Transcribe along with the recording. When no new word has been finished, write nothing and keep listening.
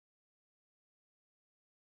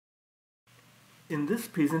In this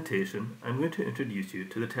presentation, I'm going to introduce you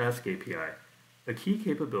to the Task API, a key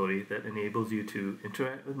capability that enables you to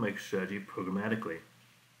interact with MicroStrategy programmatically.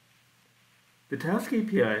 The Task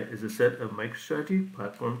API is a set of MicroStrategy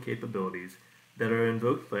platform capabilities that are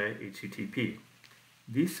invoked via HTTP.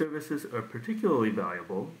 These services are particularly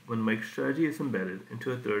valuable when MicroStrategy is embedded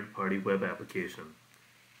into a third-party web application.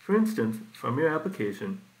 For instance, from your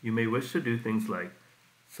application, you may wish to do things like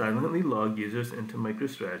silently log users into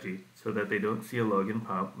MicroStrategy so that they don't see a login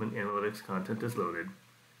prompt when analytics content is loaded,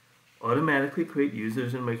 automatically create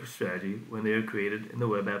users in MicroStrategy when they are created in the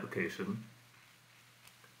web application,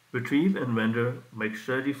 retrieve and render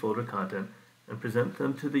MicroStrategy folder content and present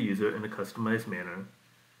them to the user in a customized manner,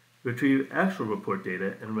 retrieve actual report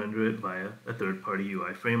data and render it via a third-party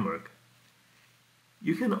UI framework.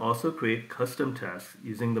 You can also create custom tasks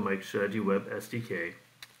using the MicroStrategy Web SDK,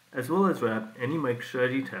 as well as wrap any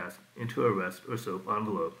MicroStrategy task into a REST or SOAP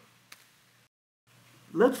envelope.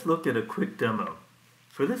 Let's look at a quick demo.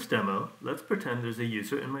 For this demo, let's pretend there's a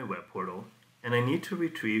user in my web portal, and I need to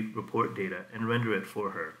retrieve report data and render it for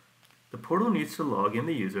her. The portal needs to log in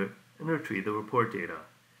the user and retrieve the report data.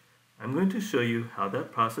 I'm going to show you how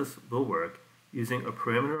that process will work using a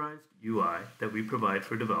parameterized UI that we provide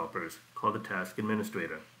for developers called the Task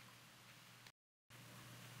Administrator.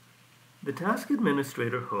 The Task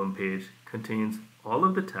Administrator homepage contains all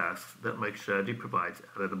of the tasks that MicroStrategy provides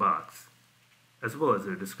out of the box, as well as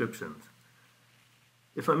their descriptions.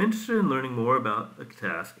 If I'm interested in learning more about a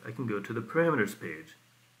task, I can go to the Parameters page.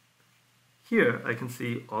 Here I can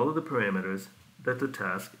see all of the parameters that the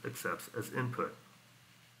task accepts as input.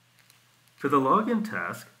 For the login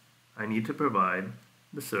task, I need to provide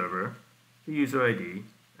the server, the user ID,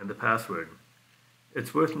 and the password.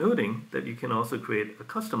 It's worth noting that you can also create a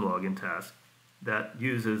custom login task that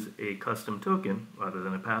uses a custom token rather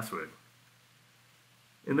than a password.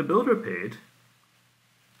 In the Builder page,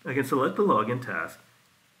 I can select the login task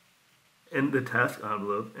and the task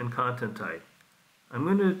envelope and content type. I'm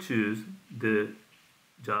going to choose the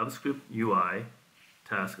JavaScript UI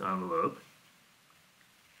task envelope,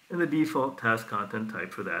 and the default task content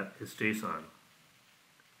type for that is JSON.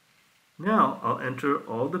 Now I'll enter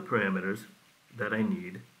all the parameters that I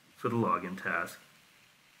need for the login task.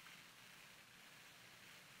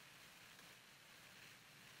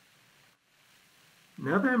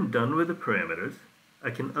 Now that I'm done with the parameters, I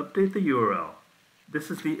can update the URL. This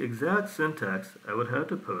is the exact syntax I would have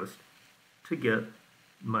to post to get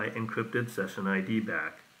my encrypted session ID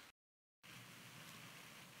back.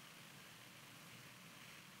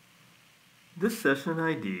 This session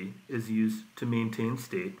ID is used to maintain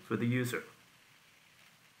state for the user.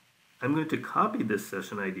 I'm going to copy this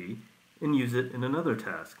session ID and use it in another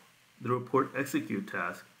task, the report execute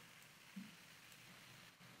task.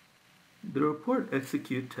 The report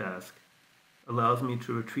execute task allows me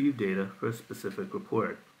to retrieve data for a specific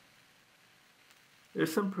report. There are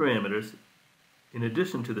some parameters in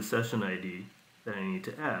addition to the session ID that I need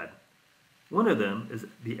to add. One of them is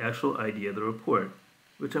the actual ID of the report,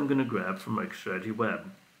 which I'm going to grab from MicroStrategy Web.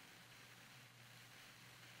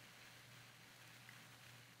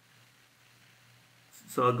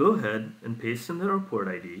 So I'll go ahead and paste in the report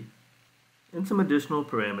ID and some additional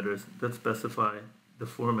parameters that specify the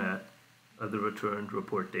format of the returned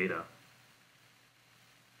report data.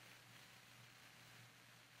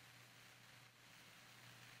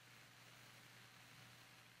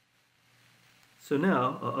 So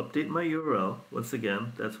now I'll update my URL. Once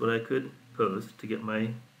again, that's what I could post to get my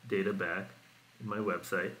data back in my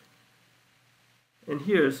website. And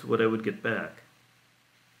here's what I would get back.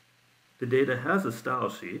 The data has a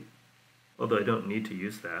style sheet, although I don't need to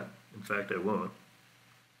use that. In fact, I won't.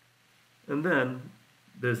 And then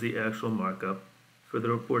there's the actual markup for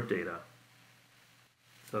the report data.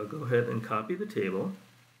 So I'll go ahead and copy the table.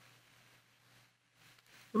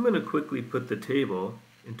 I'm going to quickly put the table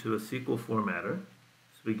into a SQL formatter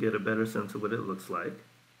so we get a better sense of what it looks like.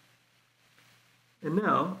 And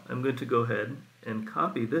now I'm going to go ahead and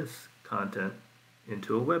copy this content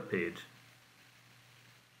into a web page.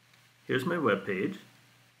 Here's my web page.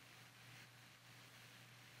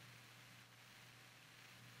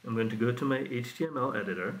 I'm going to go to my HTML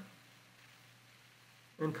editor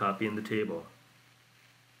and copy in the table.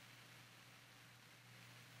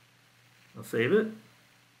 I'll save it.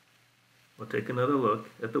 We'll take another look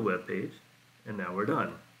at the web page, and now we're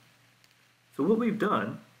done. So what we've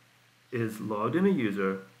done is logged in a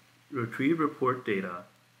user, retrieved report data,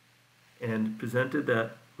 and presented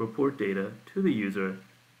that report data to the user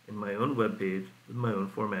in my own web page with my own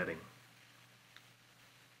formatting.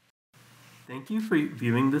 Thank you for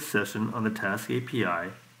viewing this session on the Task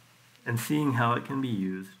API, and seeing how it can be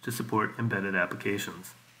used to support embedded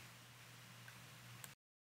applications.